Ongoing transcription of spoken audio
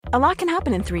A lot can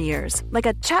happen in 3 years, like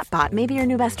a chatbot may be your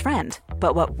new best friend.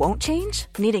 But what won't change?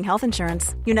 Needing health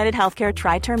insurance. United Healthcare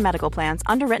Tri-Term Medical Plans,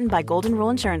 underwritten by Golden Rule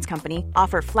Insurance Company,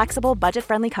 offer flexible,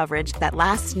 budget-friendly coverage that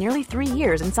lasts nearly 3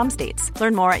 years in some states.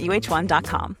 Learn more at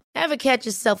uh1.com. Ever catch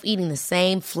yourself eating the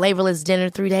same flavorless dinner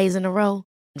 3 days in a row?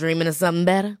 Dreaming of something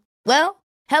better? Well,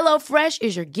 HelloFresh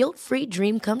is your guilt-free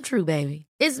dream come true, baby.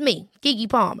 It's me, Keke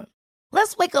Palmer.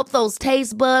 Let's wake up those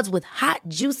taste buds with hot,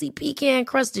 juicy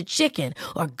pecan-crusted chicken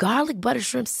or garlic butter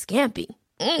shrimp scampi.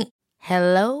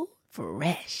 Hello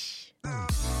Fresh.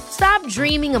 Stop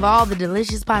dreaming of all the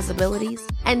delicious possibilities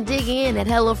and dig in at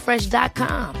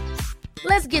HelloFresh.com.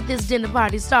 Let's get this dinner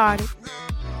party started.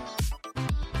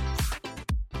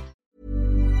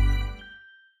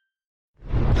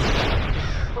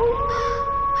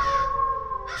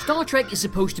 Star Trek is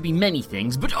supposed to be many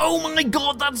things, but oh my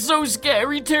god, that's so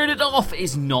scary, turn it off,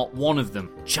 is not one of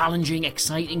them. Challenging,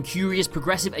 exciting, curious,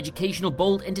 progressive, educational,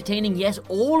 bold, entertaining, yes,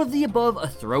 all of the above are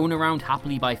thrown around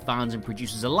happily by fans and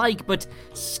producers alike, but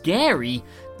scary?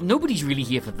 Nobody's really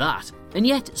here for that. And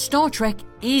yet, Star Trek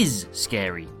is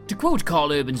scary. To quote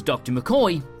Carl Urban's Dr.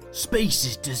 McCoy, "Space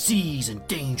is disease and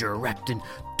danger wrapped in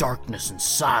darkness and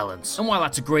silence." And while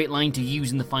that's a great line to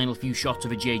use in the final few shots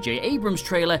of a J.J. Abrams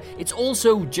trailer, it's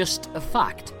also just a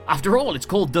fact. After all, it's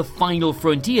called The Final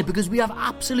Frontier because we have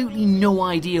absolutely no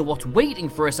idea what's waiting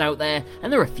for us out there,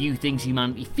 and there are few things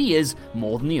humanity fears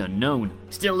more than the unknown.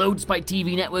 Still though, despite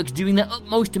TV networks doing their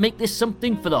utmost to make this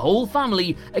something for the whole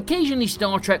family, occasionally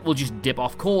Star Trek will just dip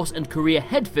off course and career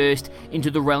headfirst into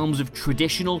the realms of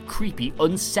traditional, creepy,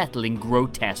 unsettling,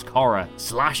 grotesque horror.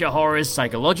 Slasher horrors,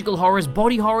 psychological horrors,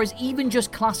 body horrors, even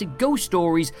just classic ghost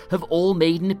stories have all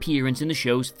made an appearance in the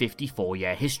show's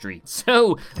 54-year history.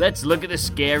 So, let's look at the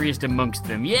scariest amongst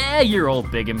them. Yeah, you're all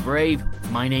big and brave.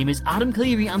 My name is Adam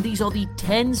Cleary, and these are the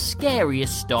 10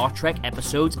 scariest Star Trek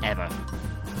episodes ever.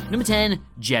 Number 10,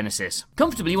 Genesis.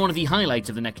 Comfortably one of the highlights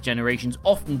of The Next Generation's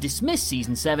often dismissed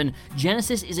Season 7,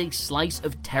 Genesis is a slice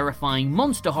of terrifying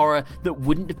monster horror that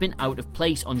wouldn't have been out of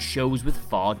place on shows with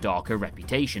far darker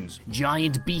reputations.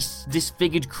 Giant beasts,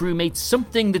 disfigured crewmates,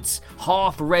 something that's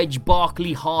half Reg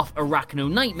Barkley, half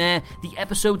Arachno Nightmare, the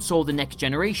episode saw The Next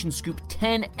Generation scoop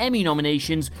 10 Emmy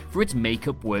nominations for its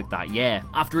makeup work that year.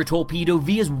 After a torpedo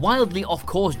veers wildly off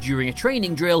course during a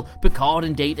training drill, Picard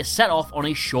and Data set off on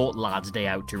a short lad's day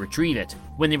out to retrieve it.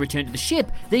 When they return to the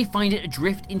ship, they find it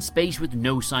adrift in space with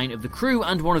no sign of the crew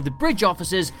and one of the bridge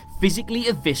officers physically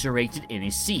eviscerated in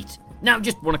his seat. Now,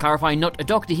 just want to clarify, not a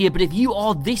doctor here, but if you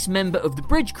are this member of the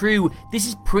bridge crew, this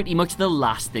is pretty much the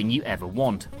last thing you ever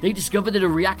want. They discover that a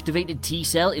reactivated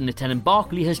T-cell in Lieutenant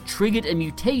Barkley has triggered a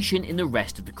mutation in the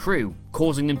rest of the crew,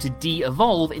 causing them to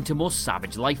de-evolve into more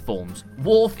savage life forms.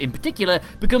 Worf, in particular,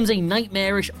 becomes a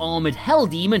nightmarish armored hell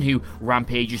demon who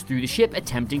rampages through the ship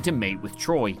attempting to mate with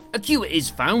Troi. A cure is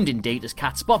found in Data's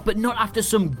cat spot, but not after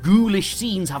some ghoulish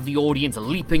scenes have the audience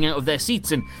leaping out of their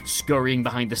seats and scurrying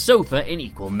behind the sofa in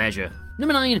equal measure.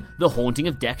 Number 9, The Haunting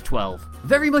of Deck 12.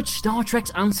 Very much Star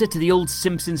Trek's answer to the old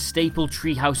Simpsons staple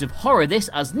treehouse of horror, this,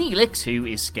 as Neelix, who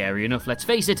is scary enough, let's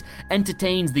face it,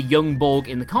 entertains the young Borg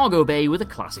in the cargo bay with a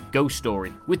classic ghost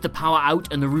story. With the power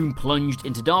out and the room plunged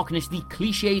into darkness, the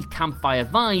cliched campfire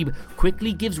vibe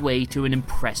quickly gives way to an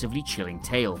impressively chilling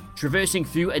tale. Traversing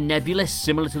through a nebula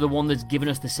similar to the one that's given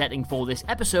us the setting for this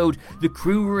episode, the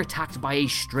crew were attacked by a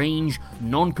strange,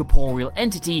 non-corporeal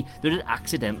entity that had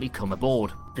accidentally come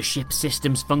aboard. The ship's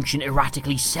systems function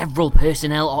erratically, several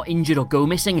personnel are injured or go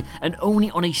missing, and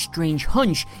only on a strange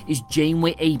hunch is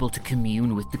Janeway able to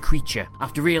commune with the creature.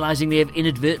 After realizing they have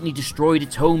inadvertently destroyed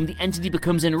its home, the entity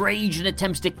becomes enraged and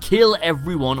attempts to kill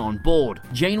everyone on board.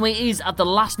 Janeway is, at the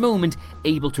last moment,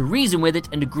 able to reason with it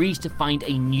and agrees to find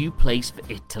a new place for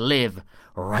it to live.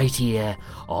 Right here,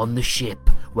 on the ship,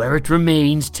 where it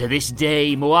remains to this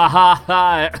day,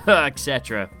 mwahaha,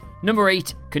 etc. Number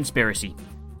 8, Conspiracy.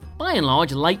 By and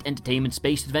large, light entertainment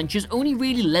space adventures only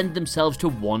really lend themselves to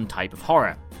one type of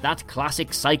horror. That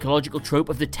classic psychological trope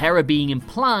of the terror being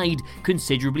implied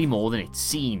considerably more than it's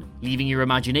seen, leaving your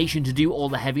imagination to do all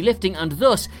the heavy lifting and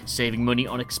thus saving money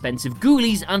on expensive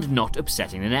ghoulies and not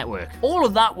upsetting the network. All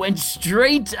of that went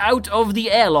straight out of the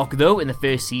airlock though in the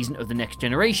first season of The Next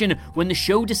Generation, when the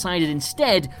show decided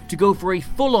instead to go for a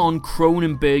full-on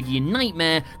Cronenbergian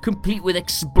nightmare complete with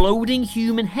exploding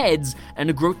human heads and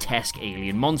a grotesque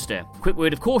alien monster. Quick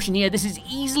word of caution here, this is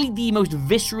easily the most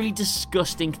viscerally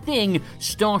disgusting thing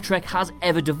Star Star Trek has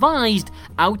ever devised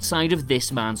outside of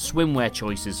this man's swimwear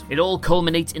choices. It all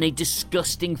culminates in a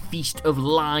disgusting feast of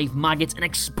live maggots, an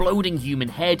exploding human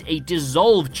head, a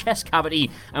dissolved chest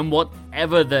cavity, and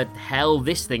whatever the hell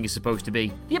this thing is supposed to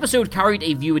be. The episode carried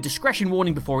a viewer discretion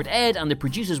warning before it aired, and the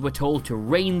producers were told to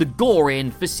rein the gore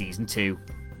in for season 2.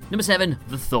 Number 7,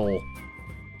 The Thaw.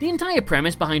 The entire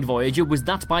premise behind Voyager was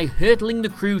that by hurtling the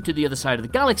crew to the other side of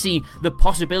the galaxy, the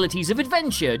possibilities of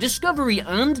adventure, discovery,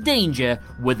 and danger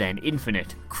were then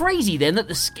infinite. Crazy then that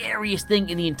the scariest thing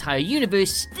in the entire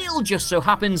universe still just so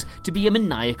happens to be a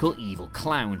maniacal evil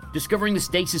clown. Discovering the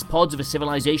stasis pods of a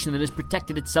civilization that has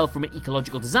protected itself from an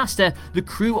ecological disaster, the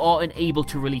crew are unable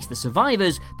to release the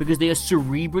survivors because they are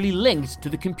cerebrally linked to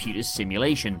the computer's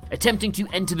simulation. Attempting to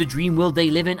enter the dream world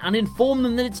they live in and inform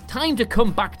them that it's time to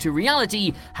come back to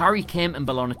reality, Harry Kim and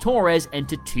B'Elanna Torres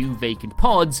enter 2 vacant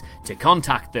pods to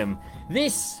contact them.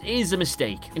 This is a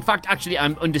mistake. In fact, actually,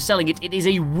 I'm underselling it. It is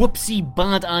a whoopsie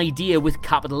bad idea with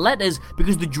capital letters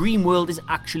because the dream world is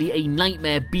actually a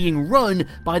nightmare being run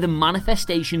by the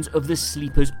manifestations of the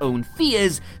sleeper's own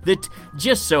fears that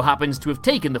just so happens to have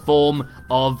taken the form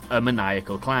of a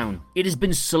maniacal clown. It has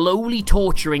been slowly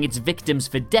torturing its victims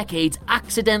for decades,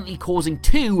 accidentally causing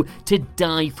 2 to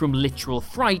die from literal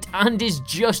fright, and is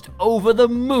just over the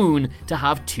moon to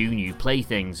have 2 new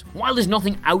playthings. While there's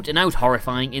nothing out and out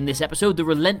horrifying in this episode, the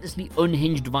relentlessly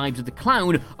unhinged vibes of the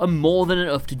clown are more than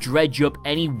enough to dredge up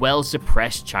any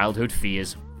well-suppressed childhood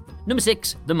fears. Number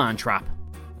 6, The Man Trap.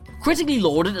 Critically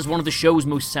lauded as one of the show's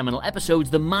most seminal episodes,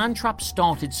 The Man Trap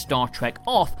started Star Trek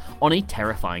off on a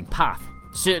terrifying path,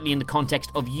 certainly in the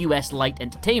context of US light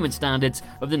entertainment standards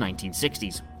of the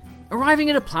 1960s. Arriving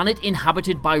at a planet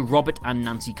inhabited by Robert and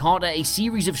Nancy Carter, a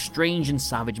series of strange and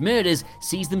savage murders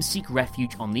sees them seek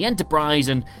refuge on the Enterprise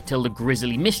until the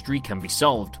grisly mystery can be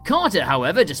solved. Carter,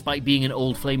 however, despite being an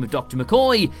old flame of Dr.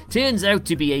 McCoy, turns out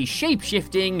to be a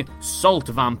shape-shifting salt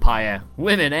vampire.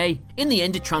 Women, eh? In the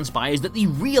end, it transpires that the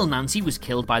real Nancy was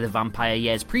killed by the vampire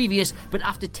years previous, but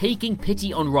after taking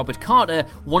pity on Robert Carter,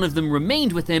 one of them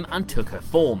remained with him and took her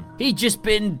form. He'd just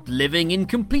been living in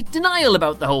complete denial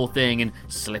about the whole thing and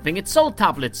slipping at salt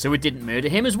tablets so it didn't murder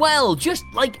him as well, just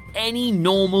like any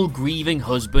normal grieving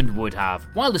husband would have.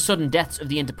 While the sudden deaths of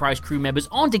the Enterprise crew members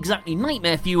aren't exactly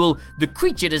nightmare fuel, the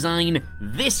creature design,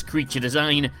 this creature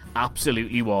design,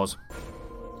 absolutely was.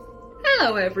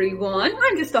 Hello everyone,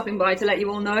 I'm just stopping by to let you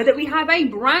all know that we have a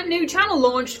brand new channel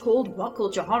launched called What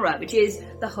Culture Horror, which is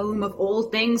the home of all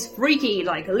things freaky,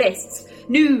 like lists,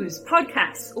 news,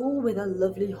 podcasts, all with a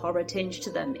lovely horror tinge to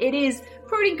them. It is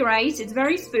pretty great, it's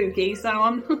very spooky, so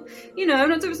I'm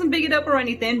not doing some big it up or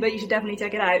anything, but you should definitely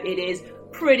check it out. It is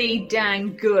pretty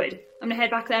dang good. I'm gonna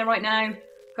head back there right now.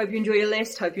 Hope you enjoy your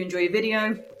list, hope you enjoy your video,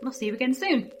 and I'll see you again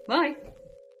soon. Bye.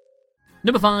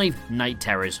 Number 5, Night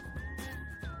Terrors.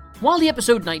 While the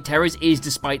episode Night Terrors is,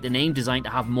 despite the name, designed to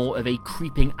have more of a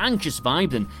creeping, anxious vibe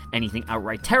than anything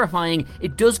outright terrifying,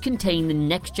 it does contain the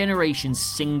next generation's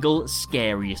single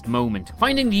scariest moment.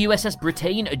 Finding the USS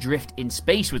Brittain adrift in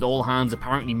space with all hands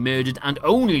apparently murdered and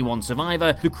only one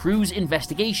survivor, the crew's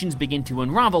investigations begin to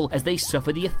unravel as they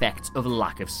suffer the effects of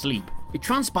lack of sleep. It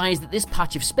transpires that this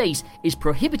patch of space is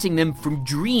prohibiting them from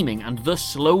dreaming and thus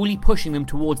slowly pushing them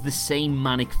towards the same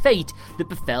manic fate that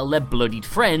befell their bloodied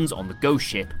friends on the ghost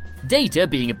ship. Data,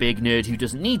 being a big nerd who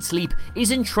doesn't need sleep, is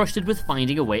entrusted with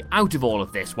finding a way out of all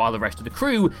of this, while the rest of the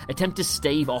crew attempt to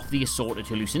stave off the assorted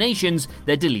hallucinations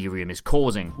their delirium is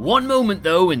causing. One moment,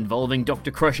 though, involving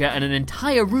Dr. Crusher and an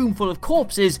entire room full of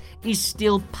corpses, is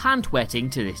still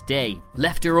pant-wetting to this day.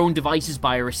 Left to her own devices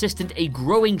by her assistant, a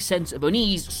growing sense of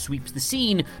unease sweeps the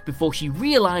scene before she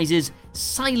realizes,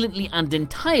 silently and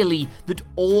entirely, that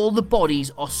all the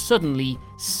bodies are suddenly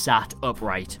sat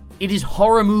upright. It is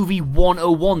horror movie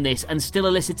 101 this, and still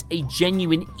elicits a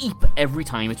genuine eep every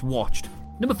time it's watched.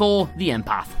 Number 4, The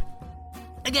Empath.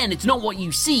 Again, it's not what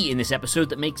you see in this episode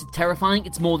that makes it terrifying,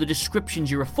 it's more the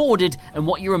descriptions you're afforded and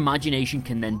what your imagination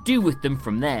can then do with them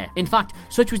from there. In fact,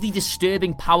 such was the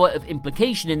disturbing power of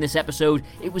implication in this episode,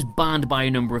 it was banned by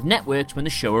a number of networks when the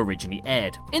show originally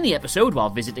aired. In the episode, while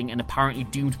visiting an apparently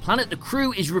doomed planet, the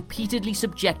crew is repeatedly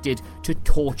subjected to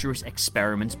torturous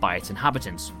experiments by its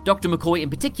inhabitants. Dr. McCoy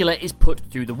in particular is put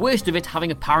through the worst of it,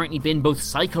 having apparently been both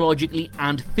psychologically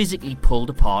and physically pulled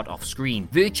apart off screen.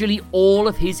 Virtually all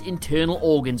of his internal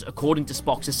organs, according to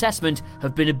Spock's assessment,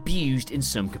 have been abused in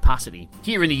some capacity.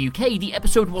 Here in the UK, the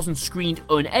episode wasn't screened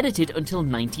unedited until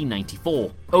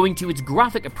 1994, owing to its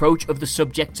graphic approach of the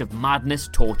subjects of madness,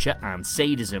 torture, and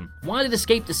sadism. While it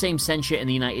escaped the same censure in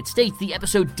the United States, the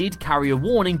episode did carry a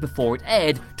warning before it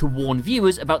aired to warn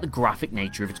viewers about the graphic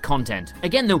nature of its content.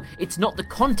 Again though, it's not the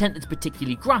content that's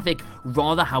particularly graphic,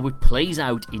 rather how it plays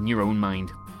out in your own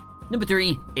mind. Number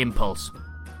 3, Impulse.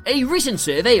 A recent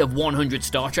survey of 100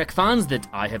 Star Trek fans that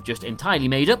I have just entirely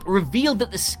made up revealed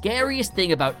that the scariest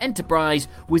thing about Enterprise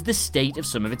was the state of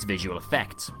some of its visual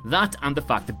effects. That and the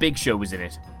fact the Big Show was in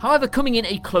it. However, coming in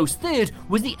a close third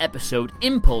was the episode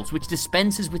Impulse, which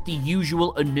dispenses with the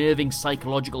usual unnerving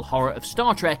psychological horror of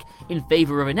Star Trek in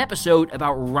favour of an episode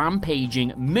about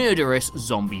rampaging, murderous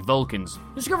zombie Vulcans.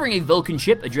 Discovering a Vulcan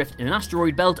ship adrift in an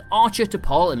asteroid belt, Archer,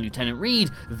 T'Pol and Lieutenant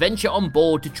Reed venture on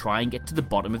board to try and get to the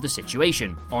bottom of the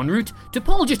situation. En route,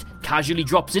 T'Pol just casually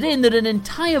drops it in that an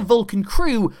entire Vulcan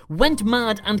crew went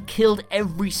mad and killed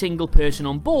every single person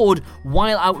on board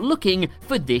while out looking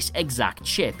for this exact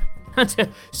ship.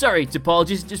 Sorry, T'Pol,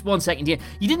 just 1 second here.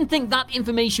 You didn't think that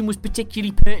information was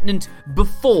particularly pertinent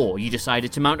before you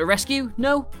decided to mount a rescue?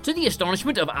 No? To the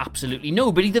astonishment of absolutely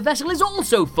nobody, the vessel is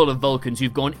also full of Vulcans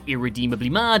who've gone irredeemably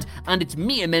mad, and it's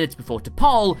mere minutes before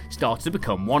T'Pol starts to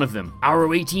become one of them. Our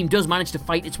away team does manage to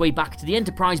fight its way back to the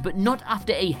Enterprise, but not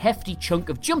after a hefty chunk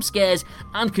of jump scares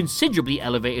and considerably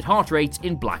elevated heart rates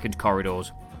in blackened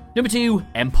corridors. Number 2,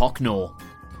 Empok Nor.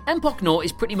 Empok Nor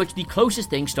is pretty much the closest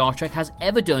thing Star Trek has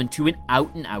ever done to an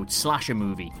out-and-out slasher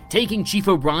movie. Taking Chief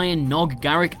O'Brien, Nog,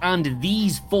 Garak, and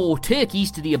these 4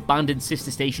 turkeys to the abandoned sister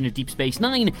station of Deep Space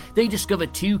Nine, they discover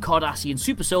 2 Cardassian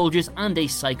super soldiers and a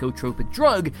psychotropic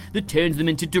drug that turns them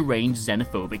into deranged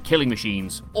xenophobic killing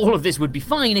machines. All of this would be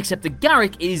fine, except that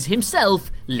Garak is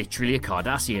himself literally a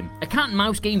Cardassian. A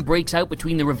cat-and-mouse game breaks out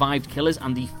between the revived killers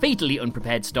and the fatally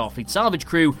unprepared Starfleet salvage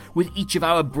crew, with each of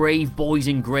our brave boys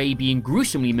in grey being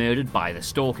gruesomely murdered by the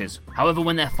stalkers. However,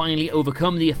 when they're finally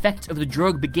overcome, the effects of the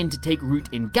drug begin to take root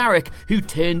in Garak, who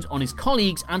turns on his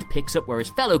colleagues and picks up where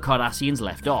his fellow Cardassians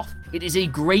left off. It is a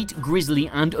great, grisly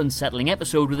and unsettling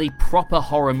episode with a proper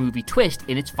horror movie twist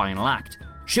in its final act.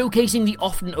 Showcasing the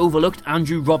often overlooked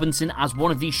Andrew Robinson as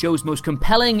one of these show's most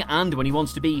compelling and, when he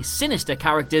wants to be, sinister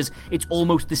characters, it's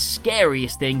almost the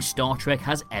scariest thing Star Trek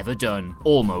has ever done.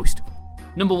 Almost.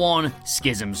 Number 1,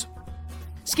 Schisms.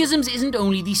 Schisms isn't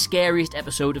only the scariest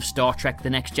episode of Star Trek The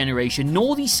Next Generation,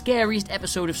 nor the scariest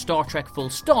episode of Star Trek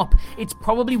full stop, it's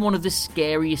probably one of the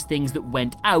scariest things that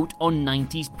went out on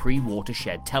 90s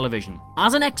pre-Watershed television.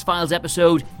 As an X-Files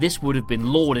episode, this would have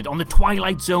been lauded. On The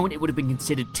Twilight Zone, it would have been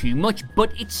considered too much,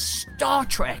 but it's Star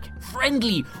Trek.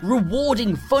 Friendly,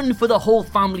 rewarding, fun for the whole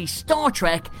family Star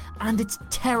Trek, and it's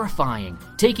terrifying.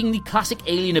 Taking the classic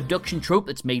alien abduction trope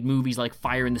that's made movies like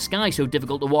Fire in the Sky so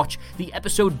difficult to watch, the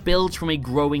episode builds from a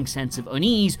growing sense of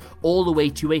unease all the way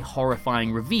to a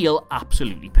horrifying reveal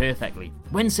absolutely perfectly.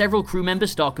 When several crew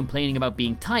members start complaining about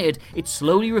being tired, it's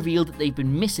slowly revealed that they've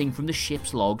been missing from the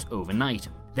ship's logs overnight.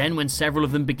 Then, when several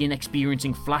of them begin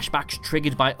experiencing flashbacks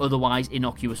triggered by otherwise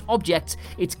innocuous objects,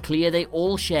 it's clear they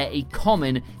all share a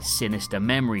common, sinister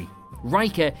memory.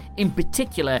 Riker, in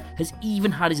particular, has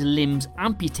even had his limbs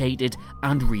amputated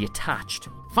and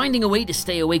reattached. Finding a way to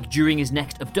stay awake during his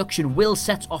next abduction, Will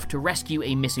sets off to rescue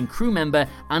a missing crew member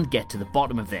and get to the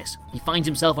bottom of this. He finds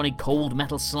himself on a cold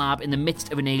metal slab in the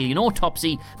midst of an alien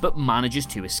autopsy, but manages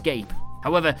to escape.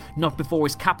 However, not before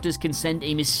his captors can send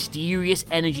a mysterious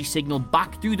energy signal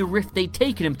back through the rift they'd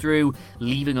taken him through,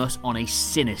 leaving us on a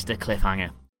sinister cliffhanger.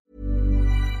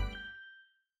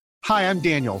 Hi, I'm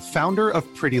Daniel, founder of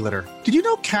Pretty Litter. Did you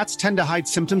know cats tend to hide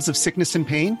symptoms of sickness and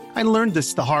pain? I learned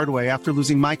this the hard way after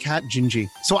losing my cat, Gingy.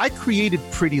 So I created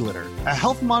Pretty Litter, a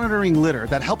health monitoring litter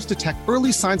that helps detect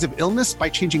early signs of illness by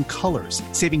changing colors,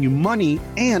 saving you money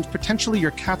and potentially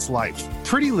your cat's life.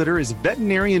 Pretty Litter is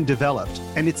veterinarian developed,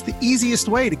 and it's the easiest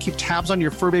way to keep tabs on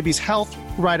your fur baby's health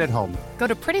right at home. Go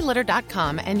to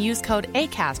prettylitter.com and use code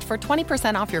ACAST for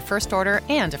 20% off your first order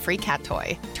and a free cat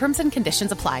toy. Terms and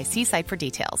conditions apply. See site for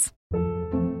details.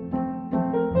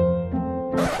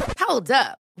 Hold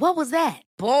up. What was that?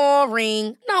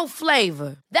 Boring. No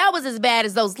flavor. That was as bad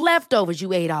as those leftovers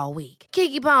you ate all week.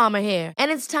 Keke Palmer here,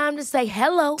 and it's time to say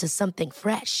hello to something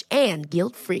fresh and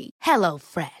guilt-free. Hello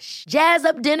Fresh. Jazz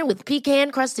up dinner with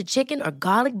pecan-crusted chicken or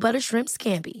garlic butter shrimp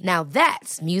scampi. Now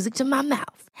that's music to my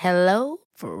mouth. Hello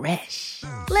Fresh.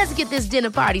 Let's get this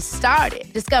dinner party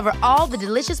started. Discover all the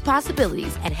delicious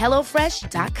possibilities at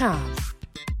HelloFresh.com.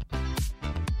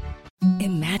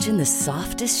 Imagine the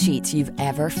softest sheets you've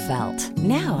ever felt.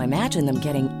 Now imagine them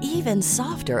getting even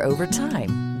softer over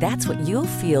time. That's what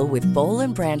you'll feel with Boll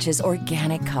 & Branch's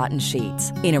organic cotton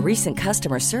sheets. In a recent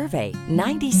customer survey,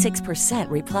 96%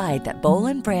 replied that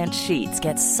Boll & Branch sheets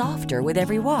get softer with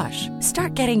every wash.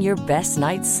 Start getting your best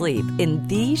night's sleep in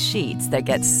these sheets that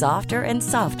get softer and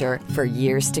softer for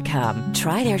years to come.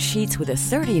 Try their sheets with a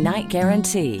 30-night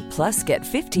guarantee. Plus, get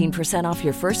 15% off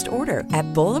your first order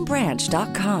at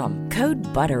bollandbranch.com. Code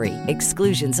BUTTERY.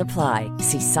 Exclusions apply.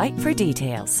 See site for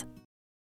details.